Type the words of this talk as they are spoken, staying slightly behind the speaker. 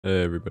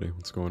Hey everybody,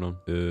 what's going on?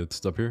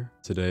 It's Up here.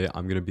 Today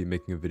I'm going to be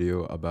making a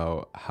video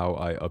about how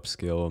I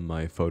upscale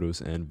my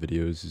photos and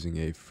videos using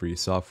a free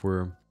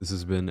software. This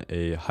has been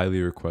a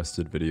highly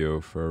requested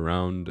video for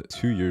around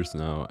 2 years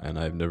now and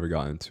I've never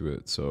gotten to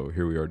it, so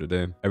here we are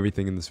today.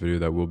 Everything in this video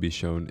that will be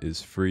shown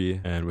is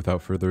free, and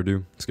without further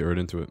ado, let's get right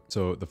into it.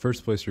 So the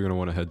first place you're going to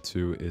want to head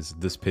to is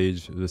this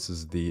page. This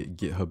is the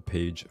GitHub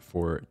page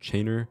for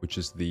Chainer, which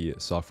is the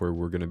software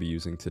we're going to be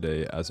using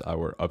today as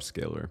our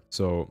upscaler.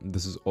 So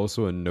this is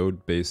also a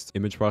node-based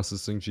image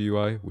processing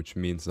GUI, which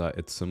means that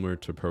it's similar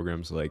to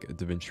programs like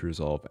Davinci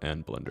Resolve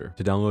and Blender.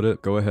 To download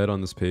it, go ahead on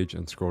this page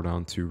and scroll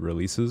down to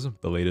releases.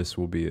 The latest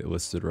will be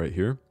listed right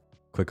here.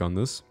 Click on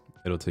this.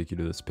 It'll take you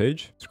to this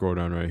page. Scroll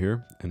down right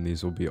here, and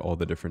these will be all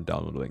the different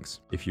download links.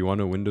 If you want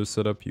a Windows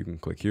setup, you can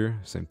click here.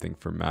 Same thing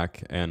for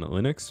Mac and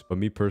Linux. But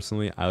me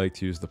personally, I like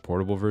to use the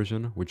portable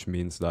version, which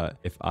means that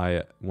if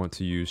I want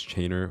to use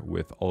Chainer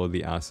with all of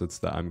the assets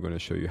that I'm going to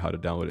show you how to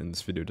download in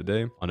this video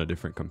today on a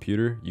different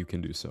computer, you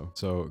can do so.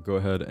 So go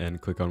ahead and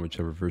click on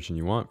whichever version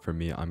you want. For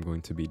me, I'm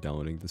going to be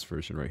downloading this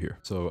version right here.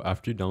 So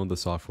after you download the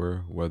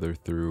software, whether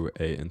through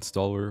a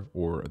installer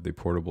or the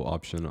portable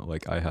option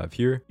like I have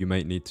here, you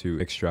might need to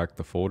extract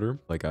the folder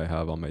like I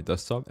have on my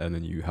desktop, and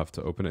then you have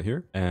to open it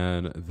here.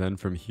 And then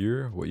from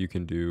here, what you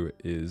can do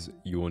is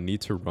you will need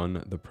to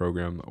run the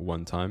program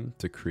one time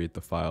to create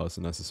the files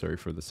necessary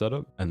for the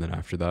setup. And then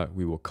after that,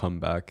 we will come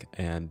back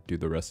and do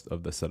the rest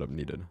of the setup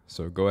needed.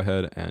 So go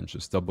ahead and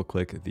just double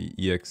click the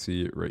exe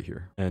right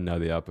here. And now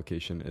the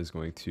application is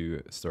going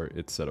to start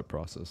its setup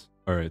process.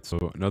 Alright,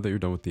 so now that you're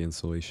done with the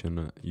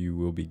installation, you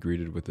will be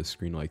greeted with a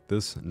screen like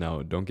this.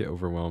 Now, don't get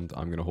overwhelmed.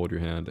 I'm going to hold your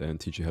hand and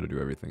teach you how to do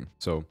everything.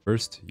 So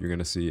first, you're going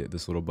to see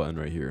this little button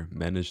right here,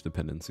 Manage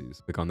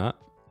Dependencies. Click on that.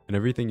 And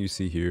everything you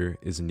see here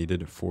is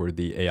needed for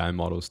the AI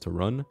models to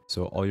run.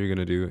 So all you're going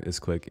to do is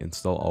click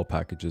Install All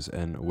Packages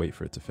and wait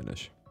for it to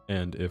finish.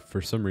 And if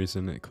for some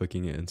reason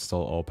clicking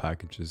install all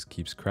packages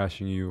keeps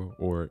crashing you,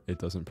 or it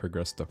doesn't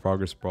progress the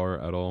progress bar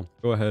at all,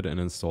 go ahead and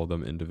install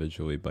them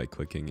individually by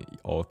clicking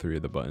all three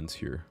of the buttons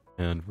here.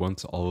 And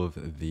once all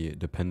of the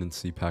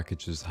dependency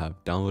packages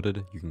have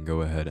downloaded, you can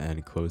go ahead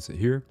and close it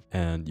here,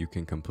 and you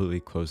can completely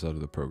close out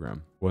of the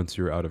program. Once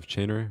you're out of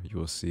Chainer, you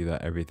will see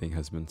that everything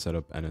has been set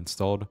up and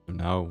installed.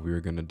 Now we're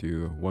going to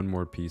do one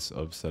more piece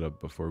of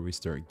setup before we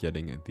start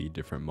getting the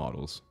different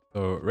models.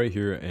 So right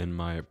here in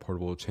my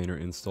portable Chainer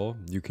install,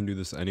 you can do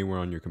this anywhere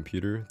on your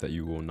computer that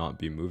you will not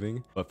be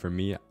moving. But for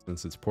me,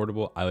 since it's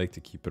portable, I like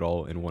to keep it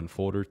all in one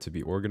folder to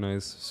be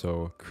organized.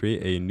 So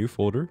create a new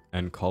folder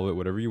and call it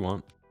whatever you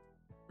want.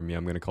 For me,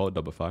 I'm going to call it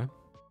Dubufy.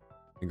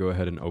 And go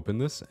ahead and open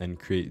this and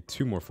create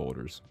two more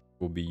folders.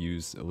 Will be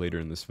used later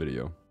in this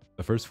video.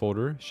 The first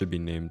folder should be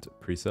named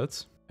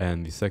Presets,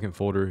 and the second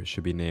folder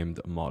should be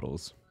named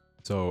Models.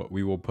 So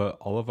we will put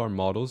all of our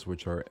models,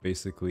 which are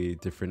basically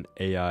different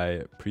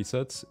AI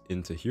presets,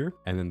 into here.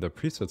 And then the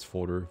presets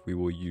folder we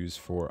will use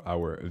for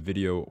our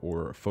video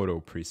or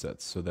photo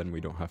presets. So then we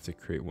don't have to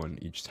create one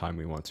each time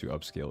we want to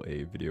upscale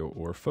a video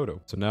or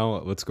photo. So now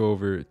let's go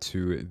over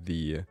to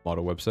the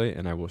model website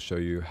and I will show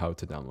you how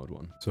to download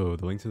one. So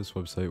the link to this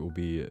website will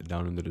be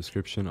down in the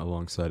description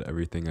alongside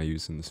everything I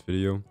use in this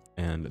video.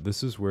 And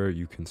this is where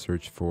you can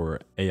search for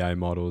AI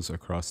models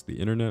across the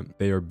internet.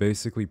 They are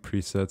basically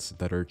presets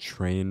that are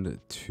trained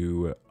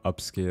to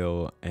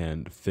upscale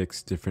and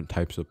fix different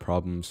types of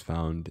problems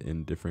found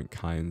in different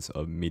kinds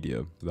of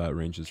media. That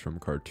ranges from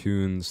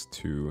cartoons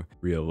to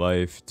real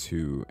life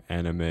to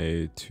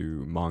anime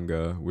to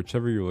manga,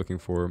 whichever you're looking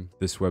for.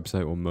 This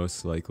website will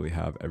most likely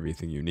have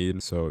everything you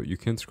need. So you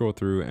can scroll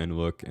through and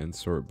look and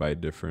sort by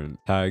different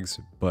tags.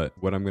 But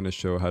what I'm going to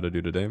show how to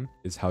do today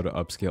is how to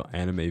upscale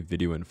anime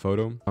video and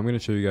photo. I'm going to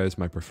show you guys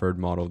my preferred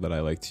model that I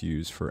like to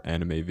use for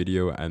anime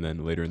video, and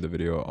then later in the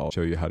video I'll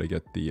show you how to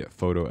get the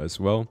photo as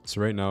well.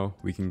 So right now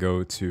we can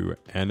go to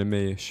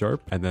anime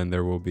sharp, and then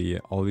there will be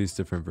all these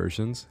different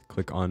versions.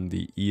 Click on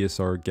the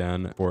ESR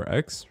GAN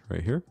 4X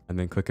right here, and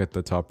then click at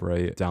the top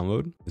right,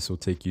 download. This will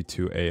take you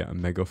to a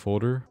mega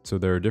folder. So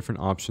there are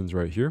different options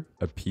right here,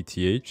 a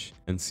PTH,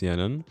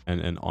 NCNN,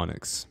 and an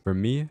Onyx. For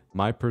me,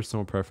 my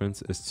personal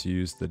preference is to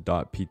use the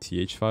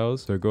 .pth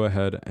files. So go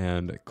ahead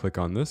and click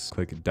on this,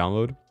 click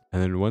download.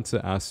 And then once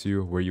it asks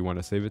you where you want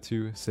to save it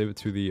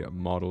to the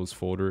models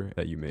folder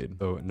that you made.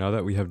 So now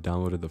that we have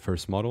downloaded the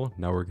first model,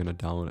 now we're going to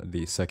download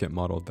the second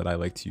model that I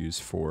like to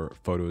use for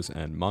photos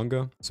and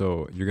manga.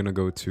 So you're going to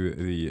go to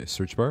the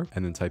search bar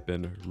and then type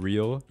in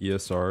Real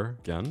ESR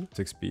GAN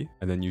 6B.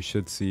 And then you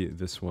should see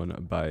this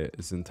one by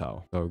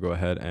Zintao. So go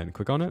ahead and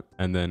click on it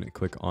and then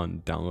click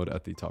on download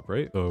at the top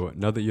right. So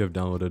now that you have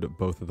downloaded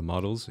both of the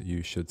models,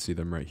 you should see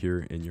them right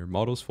here in your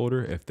models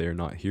folder. If they are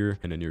not here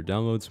and in your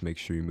downloads, make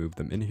sure you move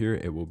them in here.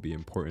 It will be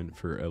important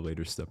for a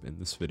later step in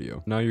this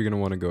video. Now you're going to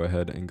want to go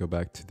ahead and go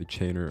back to the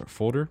Chainer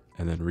folder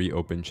and then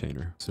reopen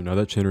Chainer. So now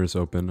that Chainer is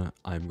open,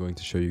 I'm going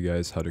to show you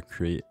guys how to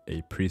create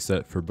a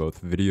preset for both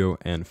video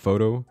and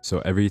photo. So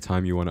every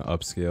time you want to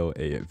upscale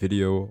a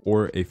video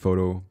or a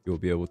photo, you'll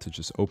be able to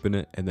just open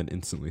it and then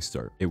instantly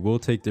start. It will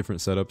take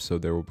different setups, so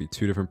there will be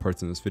two different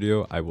parts in this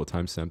video. I will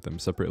timestamp them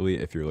separately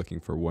if you're looking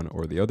for one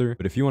or the other,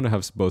 but if you want to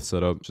have both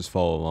set up, just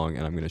follow along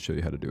and I'm going to show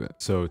you how to do it.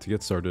 So to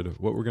get started,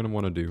 what we're going to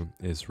want to do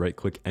is right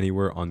click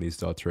anywhere on these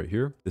dots right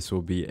here. This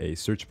will be a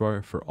search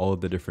bar for all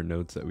of the different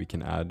nodes that we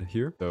can add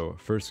here. So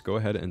first go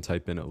ahead and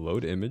type in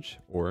load image,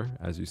 or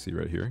as you see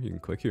right here, you can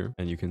click here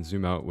and you can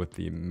zoom out with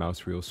the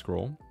mouse wheel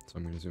scroll. So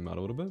I'm going to zoom out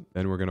a little bit.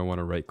 Then we're going to want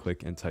to right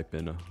click and type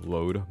in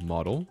load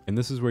model. And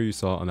this is where you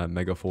saw on that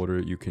mega folder,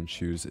 you can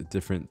choose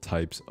different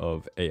types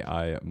of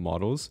AI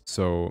models.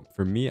 So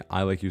for me,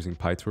 I like using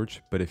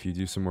PyTorch, but if you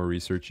do some more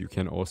research, you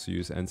can also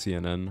use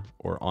NCNN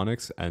or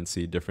Onyx and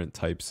see different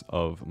types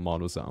of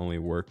models that only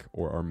work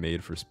or are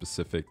made for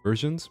specific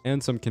versions.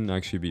 And some can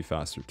actually be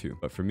faster too.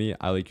 But for me,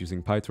 I like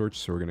using PyTorch.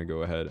 So we're going to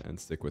go ahead and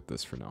stick with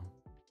this for now.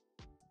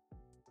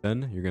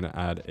 Then you're going to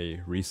add a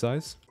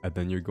resize, and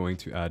then you're going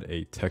to add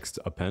a text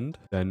append.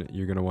 Then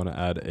you're going to want to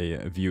add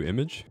a view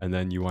image, and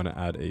then you want to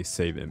add a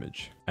save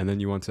image. And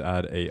then you want to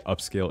add a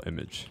upscale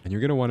image. And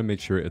you're going to want to make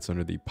sure it's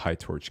under the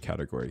PyTorch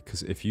category,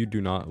 because if you do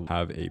not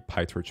have a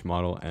PyTorch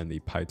model and the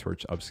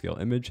PyTorch upscale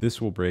image,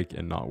 this will break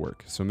and not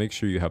work. So make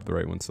sure you have the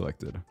right one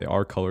selected. They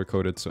are color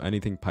coded, so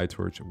anything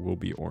PyTorch will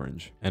be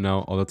orange. And now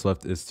all that's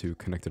left is to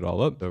connect it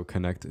all up. So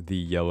connect the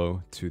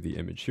yellow to the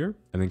image here,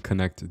 and then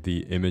connect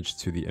the image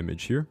to the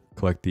image here.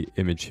 Collect the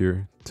image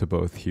here to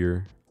both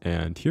here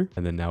and here.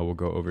 And then now we'll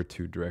go over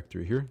to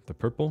directory here, the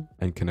purple,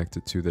 and connect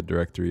it to the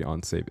directory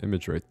on save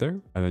image right there.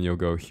 And then you'll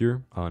go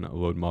here on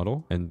load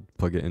model and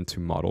plug it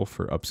into model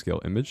for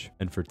upscale image.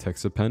 And for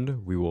text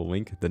append, we will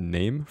link the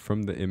name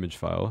from the image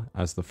file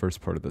as the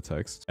first part of the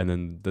text. And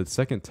then the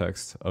second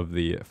text of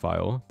the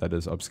file that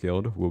is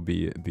upscaled will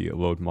be the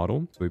load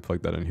model. So we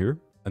plug that in here.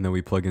 And then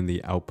we plug in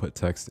the output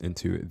text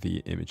into the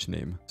image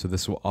name. So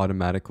this will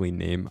automatically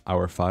name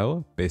our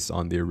file based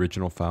on the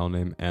original file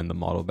name and the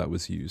model that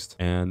was used.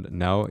 And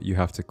now you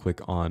have to click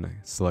on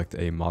select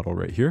a model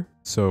right here.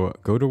 So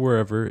go to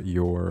wherever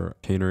your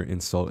Chainer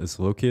install is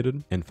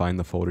located and find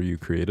the folder you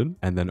created,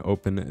 and then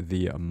open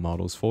the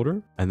models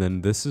folder. And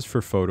then this is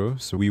for photo.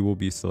 So we will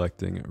be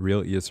selecting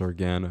Real ESR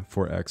GAN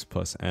 4X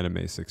plus Anime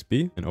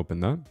 6B and open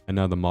that. And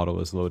now the model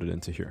is loaded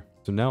into here.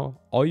 So now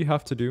all you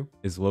have to do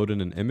is load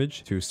in an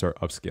image to start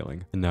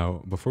upscaling. And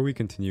now before we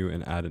continue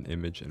and add an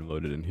image and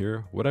load it in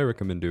here, what I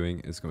recommend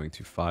doing is going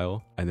to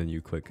file and then you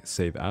click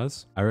save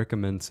as. I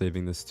recommend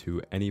saving this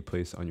to any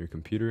place on your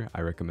computer.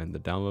 I recommend the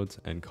downloads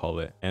and call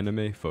it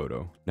anime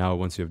photo. Now,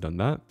 once you have done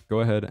that,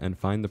 go ahead and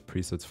find the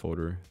presets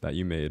folder that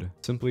you made.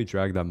 Simply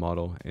drag that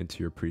model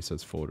into your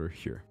presets folder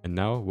here. And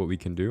now what we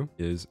can do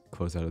is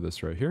close out of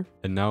this right here.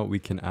 And now we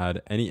can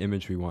add any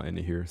image we want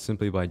into here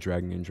simply by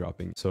dragging and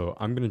dropping. So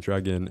I'm going to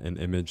drag in an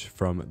image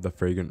from The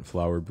Fragrant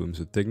Flower Blooms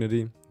with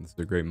Dignity. This is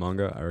a great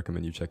manga. I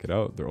recommend you check it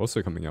out. They're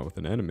also coming out with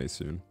an anime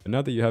soon. And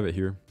now that you have it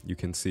here, you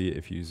can see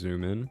if you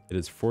zoom in, it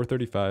is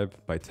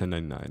 435 by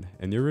 1099.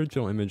 And the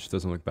original image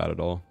doesn't look bad at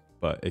all,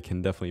 but it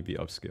can definitely be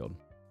upscaled.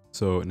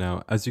 So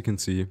now, as you can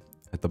see,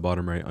 at the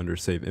bottom right under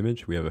save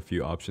image, we have a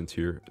few options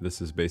here.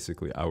 This is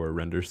basically our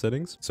render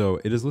settings. So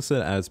it is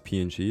listed as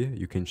PNG.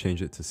 You can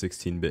change it to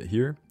 16-bit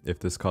here. If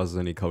this causes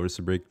any colors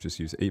to break, just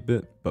use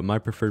 8-bit. But my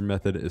preferred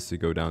method is to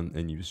go down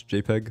and use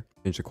JPEG,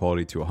 change the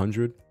quality to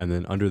 100. And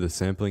then under the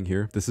sampling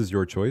here, this is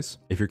your choice.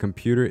 If your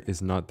computer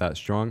is not that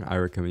strong, I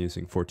recommend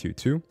using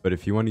 422. But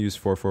if you want to use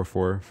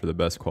 444 for the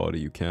best quality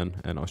you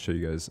can, and I'll show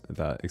you guys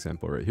that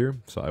example right here.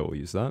 So I will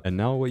use that. And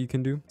now what you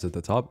can do is at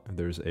the top,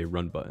 there's a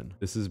run button.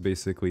 This is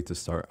basically to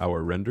start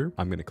our render.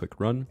 I'm going to click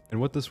run.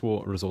 And what this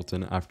will result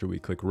in after we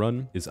click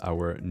run is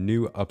our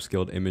new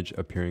upscaled image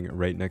appearing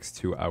right next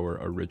to our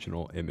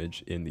original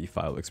image in the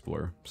file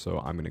explorer. So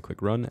I'm going to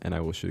click run and I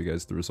will show you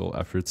guys the result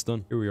after it's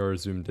done. Here we are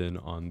zoomed in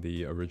on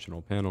the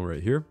original panel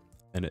right here.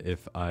 And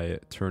if I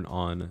turn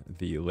on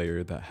the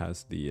layer that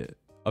has the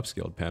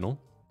upscaled panel,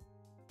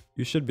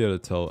 you should be able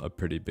to tell a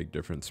pretty big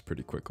difference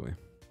pretty quickly.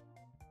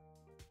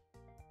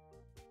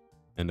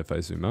 And if I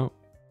zoom out,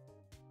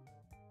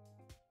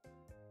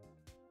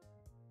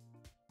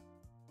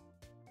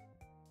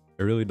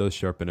 it really does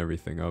sharpen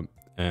everything up.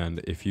 And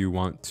if you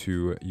want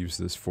to use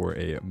this for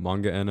a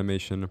manga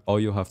animation, all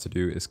you'll have to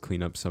do is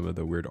clean up some of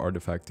the weird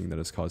artifacting that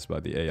is caused by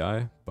the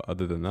AI. But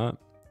other than that,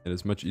 it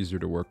is much easier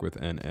to work with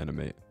and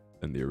animate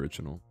than the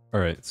original.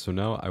 Alright, so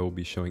now I will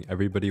be showing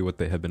everybody what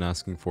they have been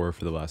asking for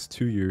the last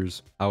 2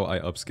 years, how I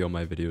upscale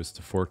my videos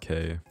to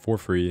 4K for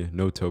free,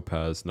 no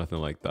topaz, nothing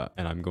like that.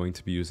 And I'm going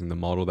to be using the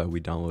model that we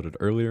downloaded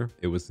earlier.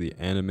 It was the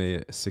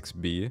Anime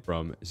 6B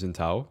from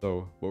Jintao.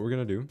 So what we're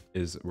going to do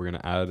is we're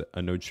going to add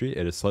a node tree.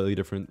 It is slightly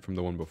different from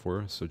the one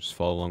before, so just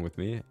follow along with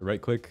me.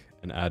 Right click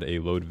and add a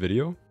load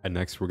video. And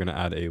next we're going to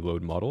add a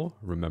load model.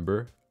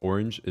 Remember,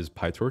 orange is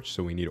PyTorch,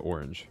 so we need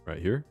orange right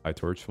here.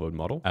 PyTorch load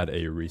model. Add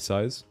a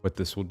resize. What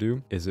this will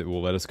do is it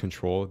will let us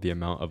control the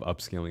amount of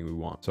upscaling we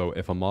want. So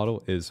if a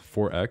model is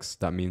 4x,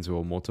 that means it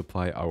will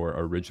multiply our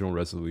original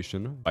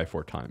resolution by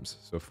 4 times.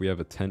 So if we have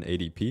a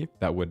 1080p,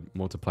 that would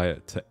multiply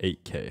it to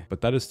 8K,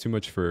 but that is too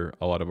much for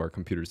a lot of our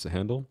computers to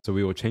handle. So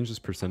we will change this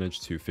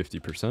percentage to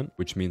 50%,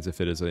 which means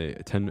if it is a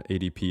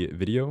 1080p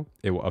video,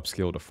 it will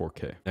upscale to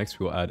 4K. Next,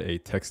 we will add a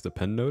text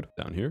append node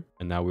down here.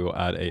 And now we will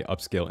add a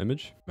upscale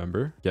image.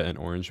 Remember, get an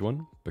orange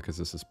one because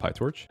this is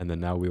PyTorch. And then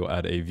now we will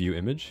add a view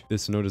image.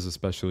 This node is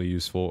especially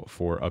useful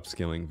for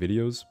upscaling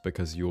videos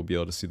because you will be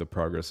able to see the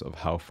progress of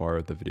how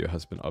far the video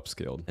has been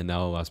upscaled. And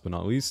now last but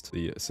not least,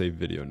 the save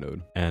video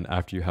node. And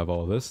after you have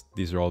all of this,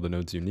 these are all the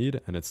nodes you need,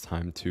 and it's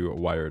time to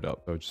wire it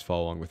up. So just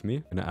follow along with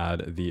me. I'm gonna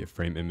add the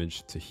frame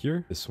image to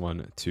here, this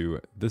one to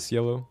this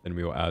yellow, and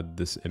we will add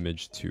this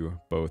image to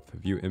both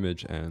view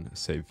image and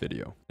save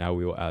video. Now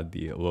we will add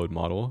the load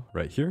model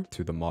right here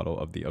to the model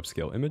of the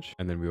upscale image,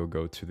 and then we will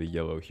go to the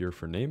yellow here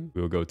for name.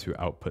 We will go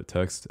to output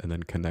text and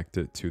then connect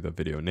it to the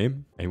video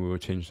name, and we will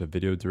change the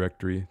video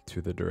directory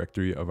to the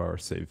directory of our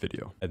save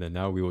video. And then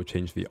now we will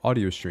change the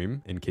audio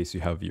stream in case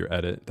you have your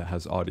edit that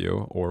has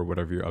audio or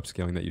whatever you're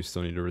upscaling that you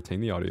still need to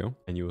retain the audio,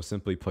 and you will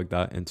simply plug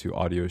that into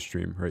audio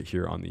stream right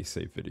here on the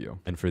save video.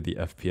 And for the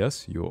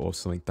FPS, you will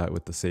also link that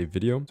with the save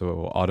video, so it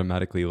will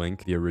automatically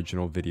link the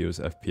original video's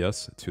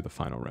FPS to the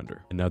final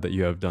render. And now that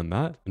you have done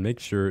that, make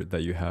sure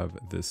that you have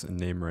this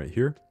name right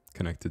here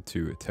connected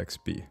to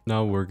text B.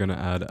 Now we're going to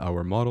add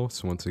our model.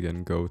 So once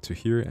again, go to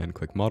here and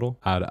click model,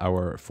 add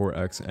our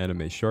 4x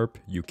anime sharp.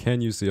 You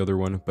can use the other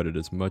one, but it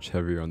is much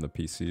heavier on the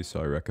PC. So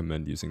I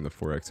recommend using the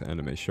 4x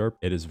anime sharp.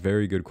 It is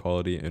very good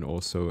quality, and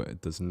also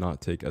it does not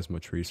take as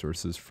much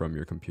resources from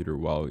your computer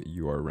while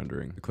you are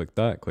rendering. Click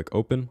that, click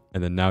open.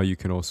 And then now you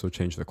can also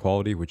change the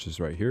quality, which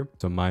is right here.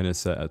 So mine is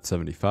set at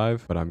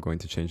 75, but I'm going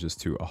to change this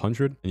to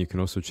 100. And you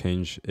can also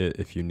change it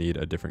if you need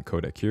a different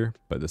codec here,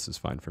 but this is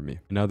fine for me.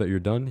 And now that you're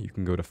done, you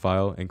can go to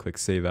file and click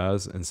save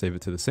as and save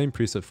it to the same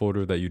preset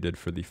folder that you did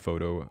for the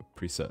photo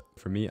preset.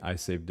 For me, I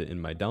saved it in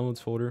my downloads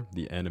folder,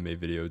 the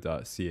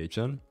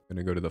animevideo.chn. I'm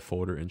going to go to the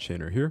folder in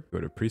Chainer here, go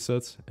to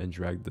presets, and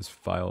drag this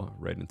file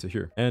right into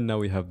here. And now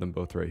we have them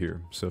both right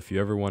here. So if you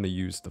ever want to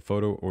use the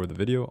photo or the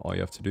video, all you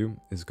have to do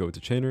is go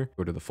to Chainer,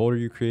 go to the folder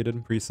you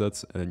created,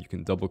 presets, and then you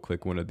can double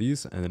click one of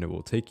these, and then it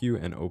will take you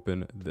and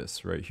open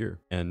this right here.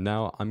 And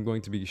now I'm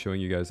going to be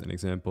showing you guys an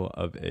example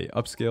of a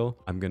upscale.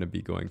 I'm going to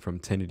be going from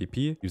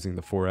 1080p using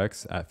the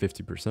 4x at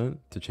 50%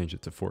 to change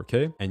it to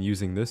 4K. And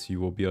using this, you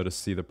will be able to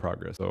see the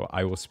progress. So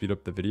I will speed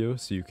up the video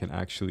so you can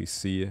actually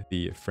see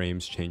the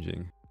frames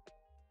changing.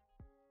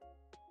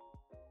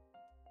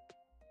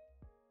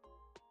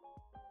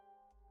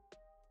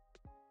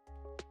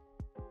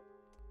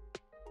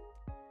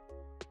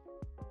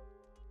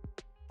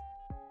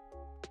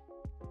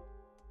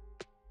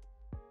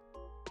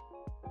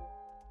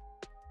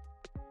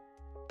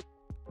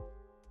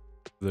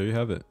 There you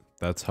have it.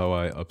 That's how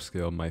I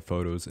upscale my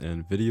photos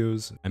and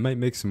videos. I might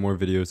make some more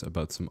videos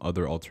about some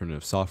other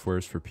alternative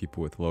softwares for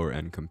people with lower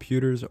end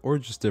computers or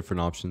just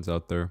different options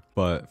out there.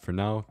 But for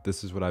now,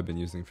 this is what I've been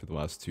using for the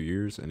last 2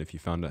 years. And if you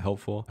found it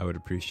helpful, I would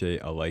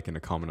appreciate a like and a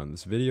comment on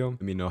this video.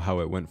 Let me know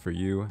how it went for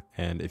you.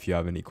 And if you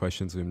have any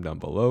questions, leave them down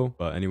below.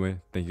 But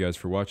anyway, thank you guys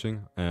for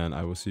watching, and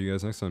I will see you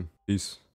guys next time. Peace.